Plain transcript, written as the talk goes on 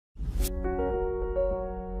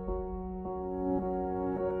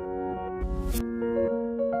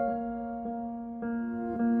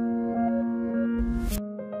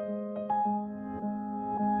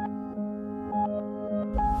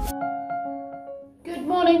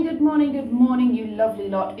good morning, you lovely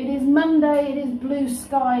lot. It is Monday, it is blue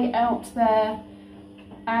sky out there,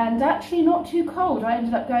 and actually not too cold. I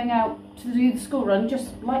ended up going out to do the school run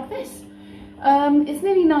just like this. It's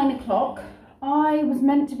nearly 9 o'clock. I was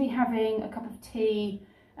meant to be having a cup of tea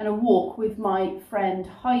and a walk with my friend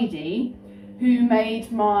Heidi, who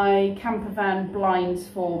made my camper van blinds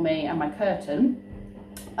for me and my curtain.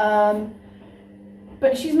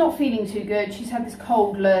 But she's not feeling too good. She's had this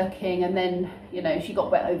cold lurking, and then, you know, she got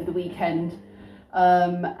wet over the weekend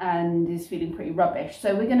and is feeling pretty rubbish.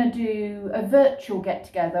 So we're going to do a virtual get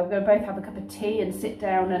together. We're going to both have a cup of tea and sit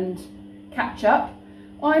down and catch up.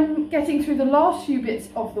 I'm getting through the last few bits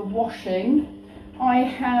of the washing. I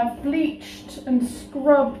have bleached and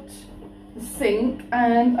scrubbed the sink,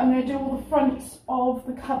 and I'm going to do all the fronts of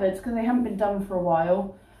the cupboards because they haven't been done for a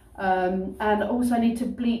while. And also I need to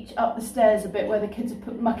bleach up the stairs a bit where the kids have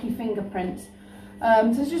put mucky fingerprints.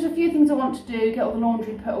 So there's just a few things I want to do, get all the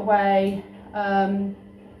laundry put away, run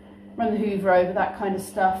the hoover over, that kind of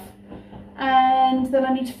stuff. And then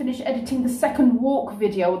I need to finish editing the second walk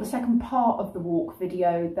video, or the second part of the walk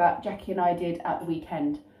video that Jackie and I did at the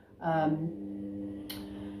weekend.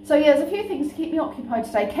 So yeah, there's a few things to keep me occupied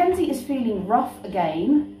today. Kenzie is feeling rough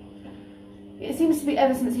again. It seems to be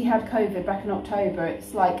ever since he had COVID back in October,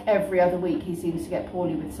 it's like every other week he seems to get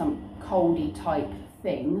poorly with some coldy type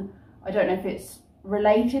thing. I don't know if it's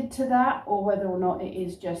related to that or whether or not it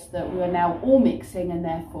is just that we are now all mixing and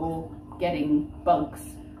therefore getting bugs.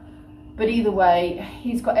 But either way,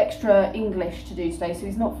 he's got extra English to do today, so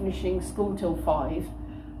he's not finishing school till 5.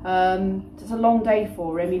 It's a long day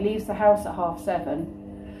for him. He leaves the house at 7:30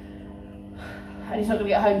 and he's not going to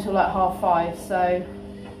get home till like 5:30, so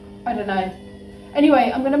I don't know.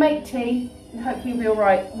 Anyway, I'm going to make tea and hopefully we'll be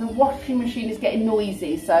alright. The washing machine is getting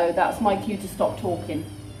noisy, so that's my cue to stop talking.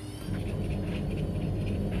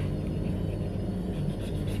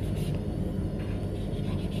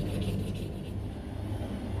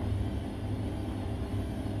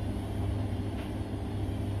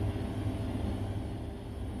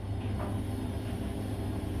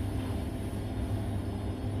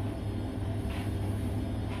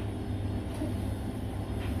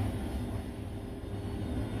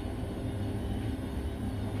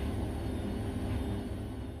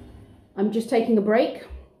 I'm just taking a break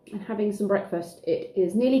and having some breakfast. It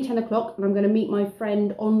is nearly 10 o'clock and I'm going to meet my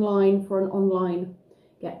friend online for an online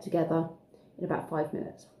get together in about 5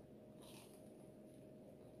 minutes.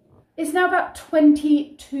 It's now about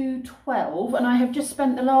 20 to 12 and I have just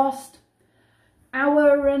spent the last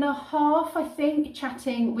hour and a half, I think,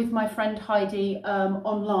 chatting with my friend Heidi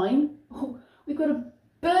online. Oh, we've got a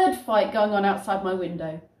bird fight going on outside my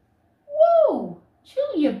window. Whoa,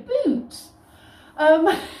 chill your boots.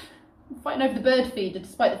 Fighting over the bird feeder,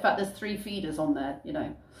 despite the fact there's 3 feeders on there, you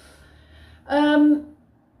know.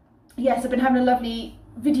 Yes, I've been having a lovely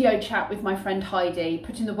video chat with my friend Heidi,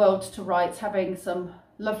 putting the world to rights, having some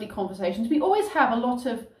lovely conversations. We always have a lot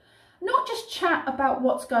of, not just chat about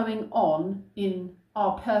what's going on in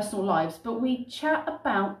our personal lives, but we chat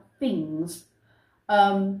about things,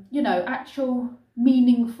 you know, actual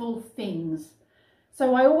meaningful things.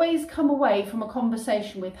 So I always come away from a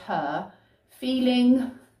conversation with her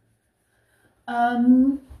feeling,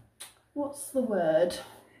 what's the word?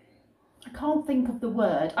 I can't think of the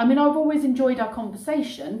word. I mean, I've always enjoyed our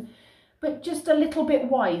conversation, but just a little bit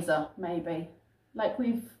wiser, maybe. Like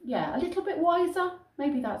yeah, a little bit wiser.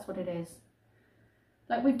 Maybe that's what it is.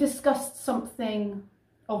 Like we've discussed something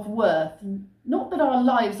of worth. Not that our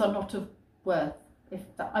lives are not of worth.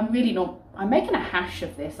 I'm really not, I'm making a hash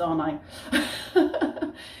of this, aren't I?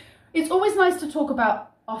 It's always nice to talk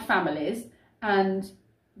about our families and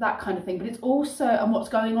that kind of thing, but it's also, and what's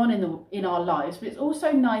going on in our lives, but it's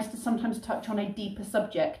also nice to sometimes touch on a deeper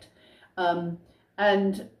subject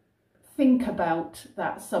and think about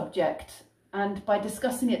that subject, and by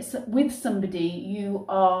discussing it with somebody you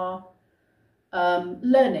are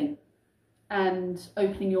learning and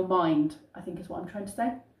opening your mind, I think is what I'm trying to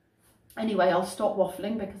say. Anyway, I'll stop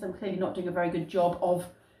waffling because I'm clearly not doing a very good job of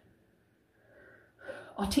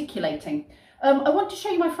articulating. I want to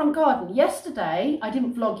show you my front garden. Yesterday, I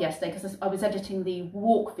didn't vlog yesterday because I was editing the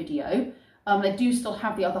walk video. I do still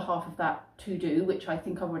have the other half of that to do, which I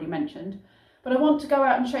think I've already mentioned. But I want to go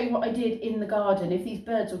out and show you what I did in the garden, if these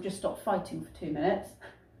birds will just stop fighting for 2 minutes.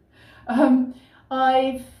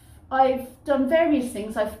 I've done various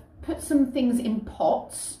things. I've put some things in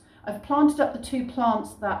pots. I've planted up the 2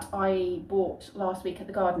 plants that I bought last week at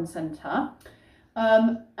the garden centre.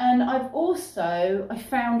 And I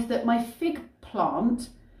found that my fig plant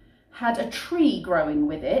had a tree growing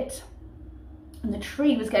with it, and the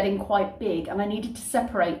tree was getting quite big and I needed to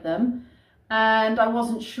separate them and I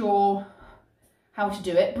wasn't sure how to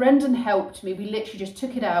do it. Brendan helped me. We literally just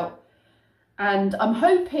took it out, and I'm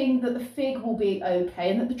hoping that the fig will be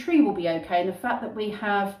okay and that the tree will be okay, and the fact that we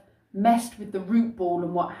have messed with the root ball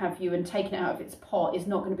and what have you and taken it out of its pot is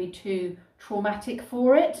not going to be too traumatic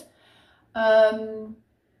for it. But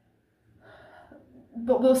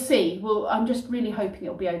we'll see. I'm just really hoping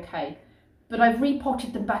it'll be okay. But I've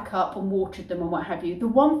repotted them back up and watered them and what have you. The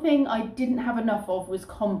one thing I didn't have enough of was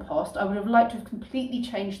compost. I would have liked to have completely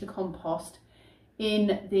changed the compost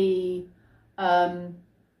in the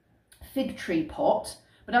fig tree pot.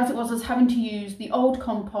 But as it was, I was having to use the old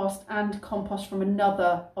compost and compost from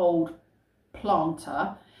another old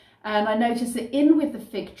planter. And I noticed that in with the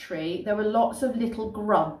fig tree, there were lots of little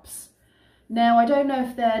grubs. Now, I don't know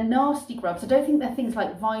if they're nasty grubs. I don't think they're things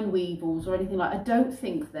like vine weevils or anything like that. I don't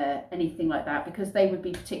think they're anything like that, because they would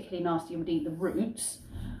be particularly nasty and would eat the roots.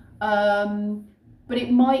 But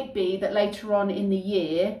it might be that later on in the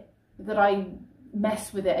year that I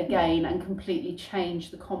mess with it again and completely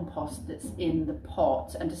change the compost that's in the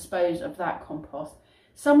pot and dispose of that compost.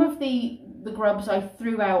 Some of the grubs I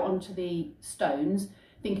threw out onto the stones,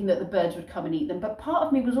 thinking that the birds would come and eat them. But part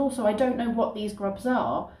of me was also, I don't know what these grubs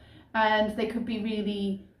are. And they could be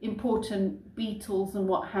really important beetles and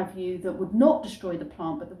what have you that would not destroy the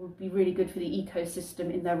plant, but that would be really good for the ecosystem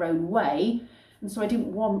in their own way. And so I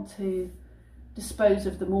didn't want to dispose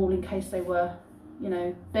of them all in case they were, you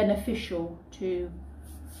know, beneficial to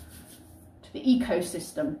the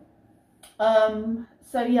ecosystem.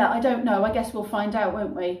 So yeah, I don't know. I guess we'll find out,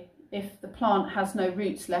 won't we? If the plant has no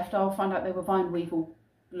roots left, I'll find out they were vine weevil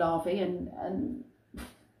larvae and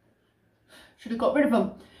should have got rid of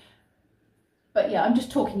them. But yeah, I'm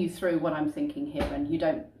just talking you through what I'm thinking here, and you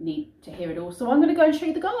don't need to hear it all. So I'm going to go and show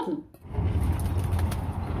you the garden.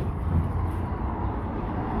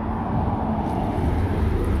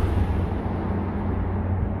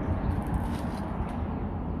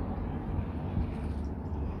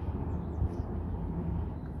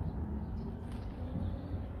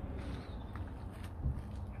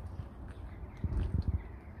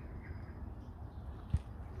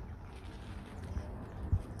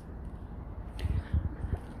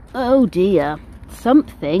 Oh dear,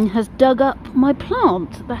 something has dug up my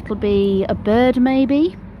plant. That'll be a bird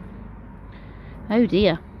maybe. Oh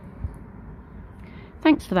dear.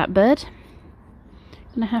 Thanks for that, bird.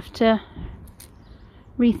 Gonna have to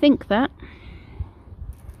rethink that.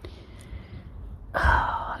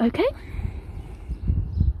 Okay.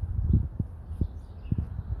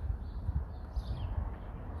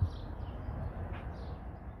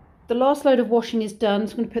 The last load of washing is done,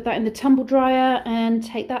 so I'm going to put that in the tumble dryer and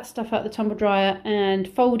take that stuff out of the tumble dryer and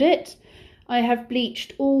fold it. I have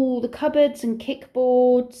bleached all the cupboards and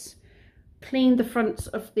kickboards, cleaned the fronts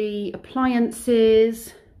of the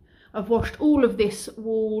appliances. I've washed all of this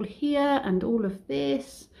wall here and all of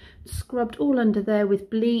this, scrubbed all under there with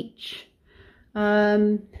bleach.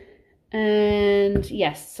 And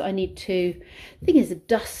yes, I need to, the thing is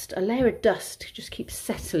a layer of dust just keeps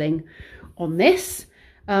settling on this.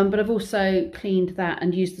 But I've also cleaned that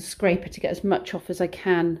and used the scraper to get as much off as I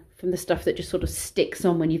can from the stuff that just sort of sticks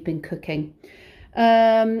on when you've been cooking.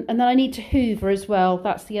 And then I need to hoover as well.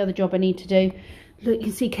 That's the other job I need to do. Look, you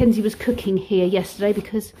can see Kenzie was cooking here yesterday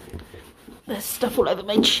because there's stuff all over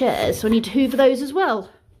my chairs, so I need to hoover those as well.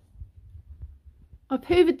 I've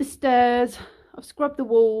hoovered the stairs, I've scrubbed the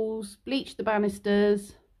walls, bleached the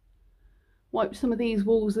banisters, wiped some of these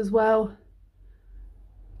walls as well.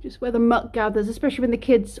 Just where the muck gathers, especially when the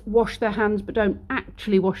kids wash their hands but don't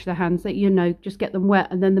actually wash their hands. That, you know, just get them wet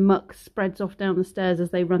and then the muck spreads off down the stairs as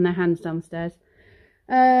they run their hands down the stairs.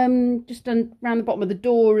 Just done around the bottom of the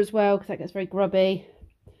door as well because that gets very grubby.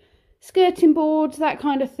 Skirting boards, that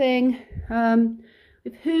kind of thing.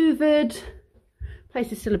 We've hoovered.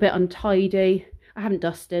 Place is still a bit untidy. I haven't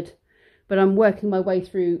dusted, but I'm working my way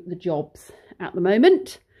through the jobs at the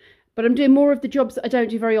moment. But I'm doing more of the jobs that I don't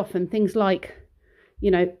do very often. Things like, you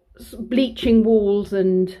know, bleaching walls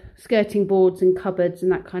and skirting boards and cupboards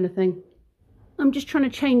and that kind of thing. I'm just trying to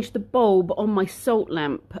change the bulb on my salt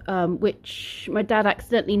lamp, which my dad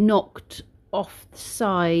accidentally knocked off the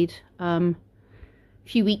side a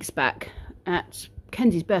few weeks back at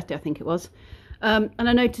Kenzie's birthday, I think it was. And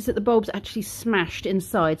I noticed that the bulb's actually smashed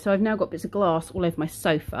inside, so I've now got bits of glass all over my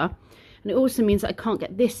sofa. And it also means that I can't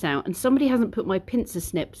get this out, and somebody hasn't put my pincer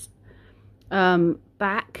snips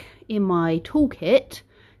back in my toolkit,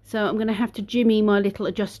 so I'm going to have to jimmy my little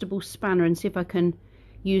adjustable spanner and see if I can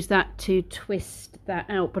use that to twist that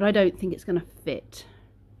out, but I don't think it's going to fit.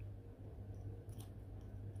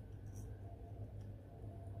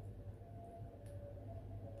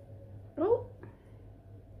 Oh,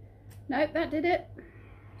 Nope, that did it.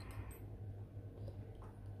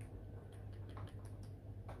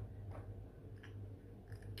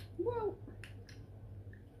 Whoa.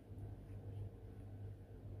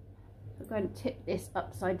 I'm going to tip this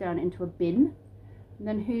upside down into a bin and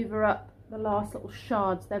then hoover up the last little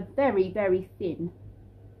shards. They're very, very thin.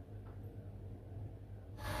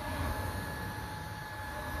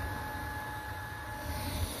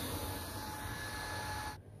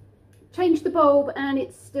 Changed the bulb and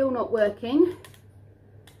it's still not working.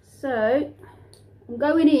 So I'm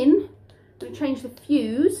going in, I'm going to change the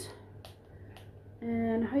fuse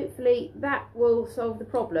and hopefully that will solve the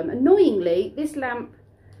problem. Annoyingly, this lamp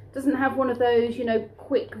doesn't have one of those, you know,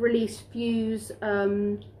 quick release fuse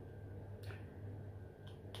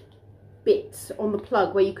bits on the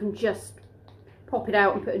plug where you can just pop it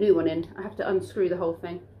out and put a new one in. I have to unscrew the whole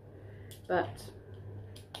thing, but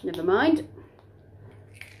never mind.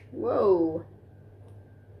 Whoa.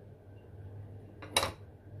 Let's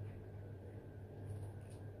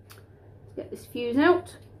get this fuse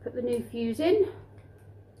out, put the new fuse in.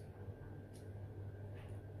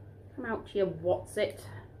 Come out to your what's it.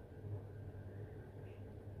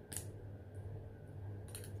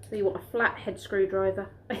 So you want a flathead screwdriver.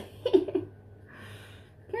 Come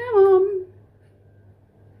on.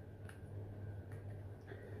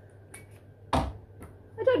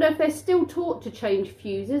 I don't know if they're still taught to change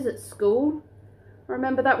fuses at school. I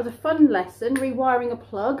remember that was a fun lesson, rewiring a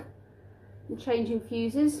plug and changing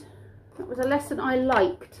fuses. That was a lesson I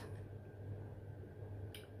liked.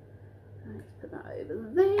 Let's put that over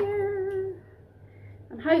there.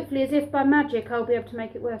 And hopefully, as if by magic, I'll be able to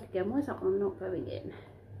make it work again. Why is that one not going in?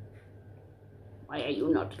 Why are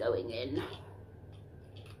you not going in?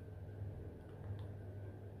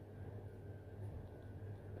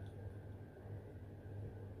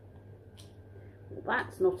 Well,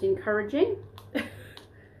 that's not encouraging.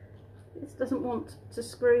 This doesn't want to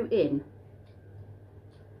screw in.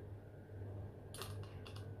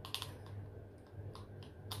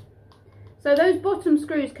 So those bottom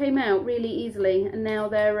screws came out really easily and now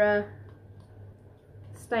they're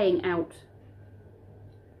staying out.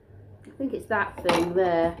 I think it's that thing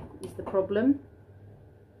there is the problem.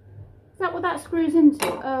 Is that what that screws into?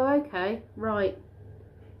 Oh, okay, right.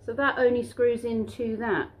 So that only screws into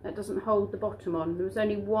that. That doesn't hold the bottom on. There was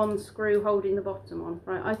only one screw holding the bottom on.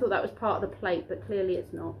 Right, I thought that was part of the plate, but clearly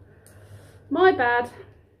it's not. My bad.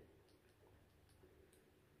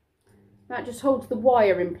 That just holds the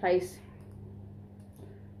wire in place.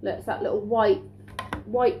 Look, it's that little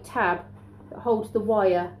white tab that holds the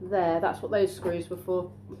wire there. That's what those screws were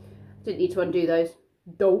for. Didn't need to undo those.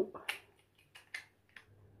 Dope.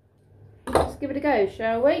 Let's give it a go,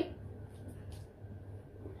 shall we?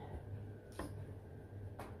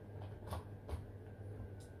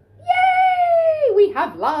 Yay! We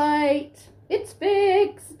have light. It's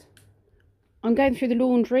fixed. I'm going through the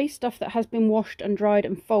laundry, stuff that has been washed and dried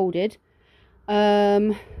and folded.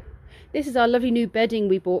 This is our lovely new bedding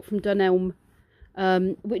we bought from Dunelm,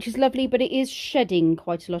 which is lovely, but it is shedding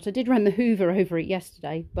quite a lot. I did run the Hoover over it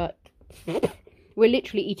yesterday, but we're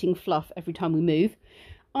literally eating fluff every time we move.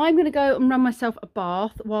 I'm going to go and run myself a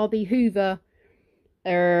bath while the Hoover,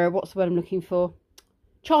 what's the word I'm looking for,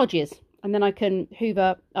 charges. And then I can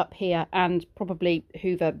Hoover up here and probably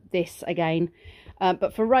Hoover this again.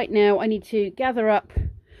 But for right now, I need to gather up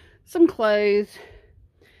some clothes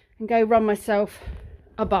and go run myself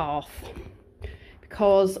a bath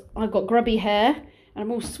because I've got grubby hair and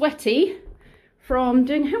I'm all sweaty from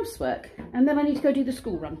doing housework, and then I need to go do the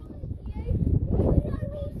school run.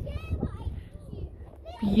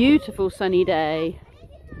 Beautiful sunny day.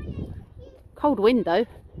 Cold wind though.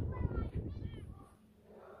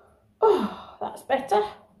 Oh, that's better.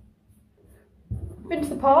 Been to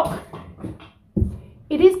the park.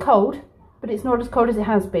 It is cold, but it's not as cold as it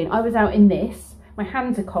has been. I was out in this. My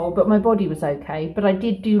hands are cold, but my body was okay. But I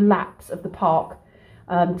did do laps of the park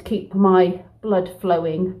to keep my blood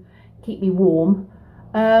flowing, keep me warm.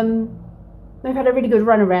 I've had a really good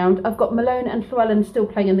run around. I've got Malone and Llewellyn still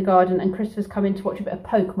playing in the garden, and Christopher's coming to watch a bit of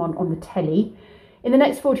Pokemon on the telly. In the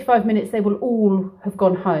next 45 minutes, they will all have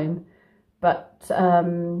gone home. But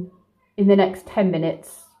in the next 10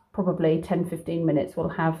 minutes, probably 10-15 minutes, we'll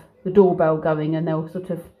have the doorbell going and they'll sort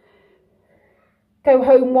of go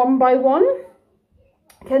home one by one.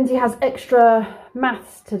 Kenzie has extra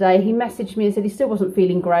maths today. He messaged me and said he still wasn't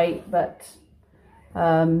feeling great, but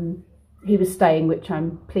he was staying, which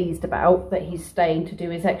I'm pleased about, that he's staying to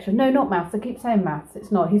do his extra. No, not maths. I keep saying maths.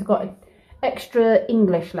 It's not. He's got extra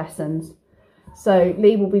English lessons. So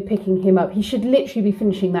Lee will be picking him up. He should literally be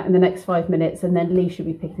finishing that in the next 5 minutes, and then Lee should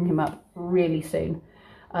be picking him up really soon.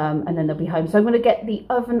 and then they'll be home. So I'm going to get the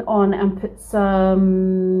oven on and put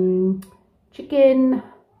some chicken,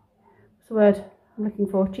 what's the word I'm looking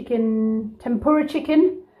for, chicken, tempura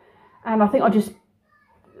chicken, and I think I'll just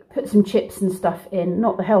put some chips and stuff in,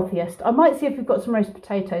 not the healthiest. I might see if we've got some roast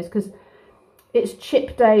potatoes, because it's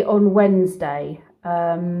chip day on Wednesday.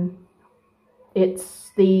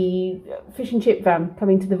 It's the fish and chip van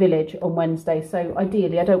coming to the village on Wednesday, so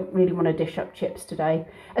ideally I don't really want to dish up chips today,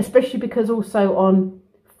 especially because also on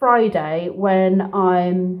Friday, when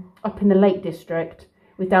I'm up in the Lake District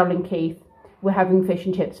with Dowling and Keith, we're having fish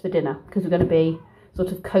and chips for dinner, because we're going to be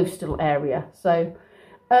sort of coastal area. So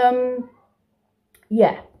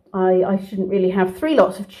yeah, I shouldn't really have 3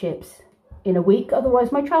 lots of chips in a week,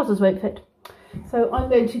 otherwise my trousers won't fit. So I'm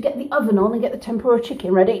going to get the oven on and get the tempura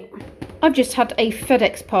chicken ready. I've just had a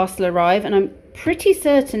FedEx parcel arrive, and I'm pretty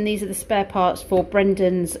certain these are the spare parts for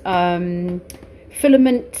Brendan's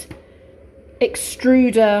filament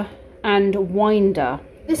extruder and winder.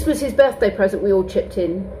 This was his birthday present we all chipped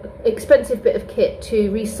in. Expensive bit of kit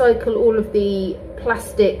to recycle all of the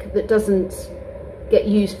plastic that doesn't get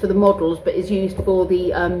used for the models but is used for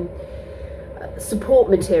the support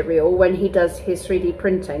material when he does his 3D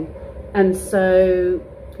printing. And so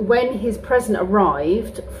when his present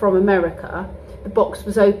arrived from America, the box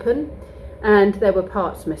was open and there were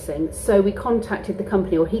parts missing. So we contacted the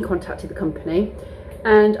company, or he contacted the company,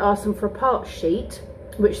 and asked them for a parts sheet,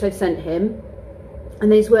 which they've sent him,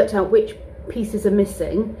 and he's worked out which pieces are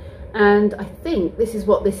missing. And I think this is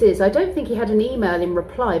what this is. I don't think he had an email in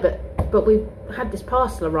reply, but we've had this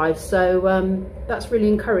parcel arrive, so that's really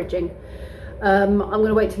encouraging. I'm going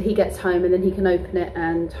to wait till he gets home and then he can open it,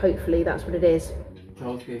 and hopefully that's what it is.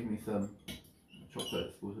 Charles gave me some chocolate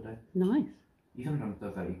at school today. Nice. He sometimes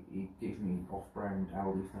does that. He gives me off-brand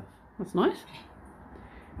Aldi stuff. That's nice.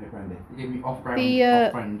 No brandy. He gave me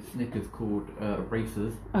off-brand Snickers called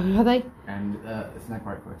Racers. Oh, are they? And Snack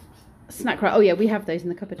Right Crisps. Snack Right. Oh yeah, we have those in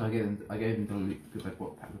the cupboard. So I gave them to Luke because I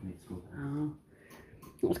bought a pack with me to school. Oh,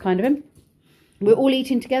 that was kind of him. We're all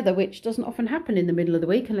eating together, which doesn't often happen in the middle of the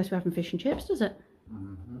week unless we're having fish and chips, does it?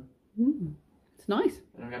 Mm-hmm. It's nice.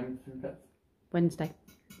 And I'm having food pets. Wednesday.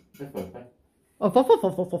 This Wednesday.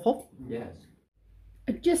 Oh. Yes.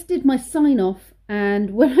 I just did my sign off,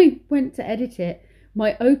 and when I went to edit it,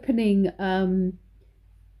 my opening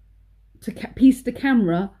piece to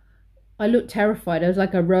camera, I looked terrified. I was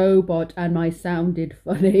like a robot, and I sounded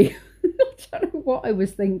funny. I don't know what I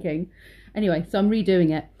was thinking. Anyway, so I'm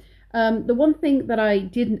redoing it. The one thing that I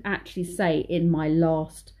didn't actually say in my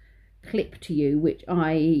last clip to you, which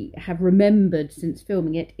I have remembered since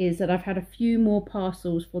filming it, is that I've had a few more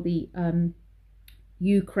parcels for the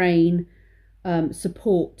Ukraine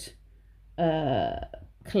support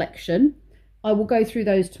collection. I will go through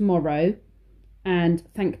those tomorrow and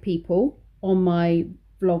thank people on my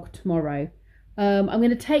vlog tomorrow. I'm going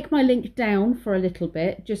to take my link down for a little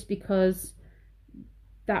bit, just because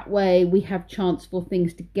that way we have chance for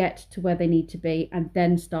things to get to where they need to be and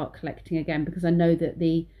then start collecting again, because I know that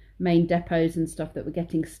the main depots and stuff that were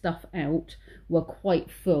getting stuff out were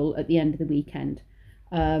quite full at the end of the weekend.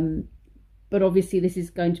 But obviously this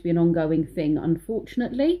is going to be an ongoing thing,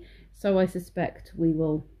 unfortunately, so I suspect we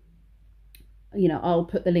will, you know, I'll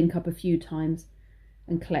put the link up a few times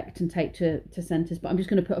and collect and take to centres, but I'm just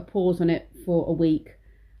going to put a pause on it for a week,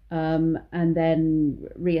 and then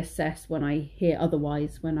reassess when I hear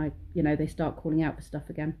otherwise, when they start calling out for stuff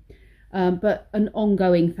again. But an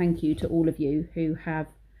ongoing thank you to all of you who have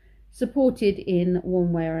supported in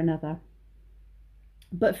one way or another.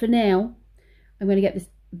 But for now, I'm going to get this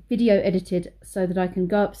video edited so that I can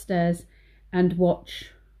go upstairs and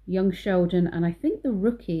watch Young Sheldon, and I think The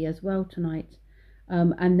Rookie as well tonight,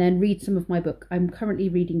 and then read some of my book. I'm currently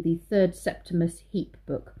reading the Third Septimus Heap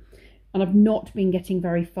book, and I've not been getting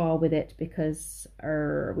very far with it because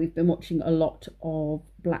we've been watching a lot of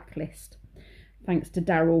Blacklist. Thanks to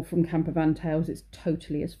Daryl from Campervan Tales, it's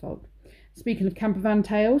totally his fault. Speaking of Campervan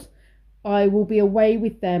Tales, I will be away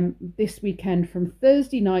with them this weekend from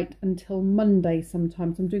Thursday night until Monday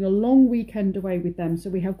sometimes. I'm doing a long weekend away with them,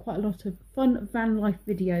 so we have quite a lot of fun van life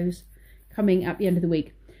videos coming at the end of the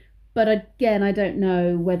week. But again, I don't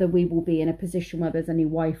know whether we will be in a position where there's any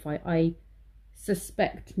Wi-Fi. I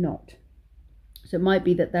suspect not. So it might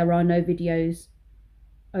be that there are no videos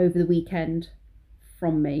over the weekend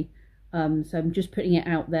from me. So I'm just putting it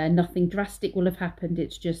out there. Nothing drastic will have happened.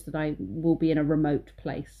 It's just that I will be in a remote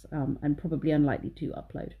place and probably unlikely to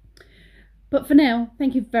upload. But for now,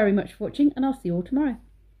 thank you very much for watching, and I'll see you all tomorrow.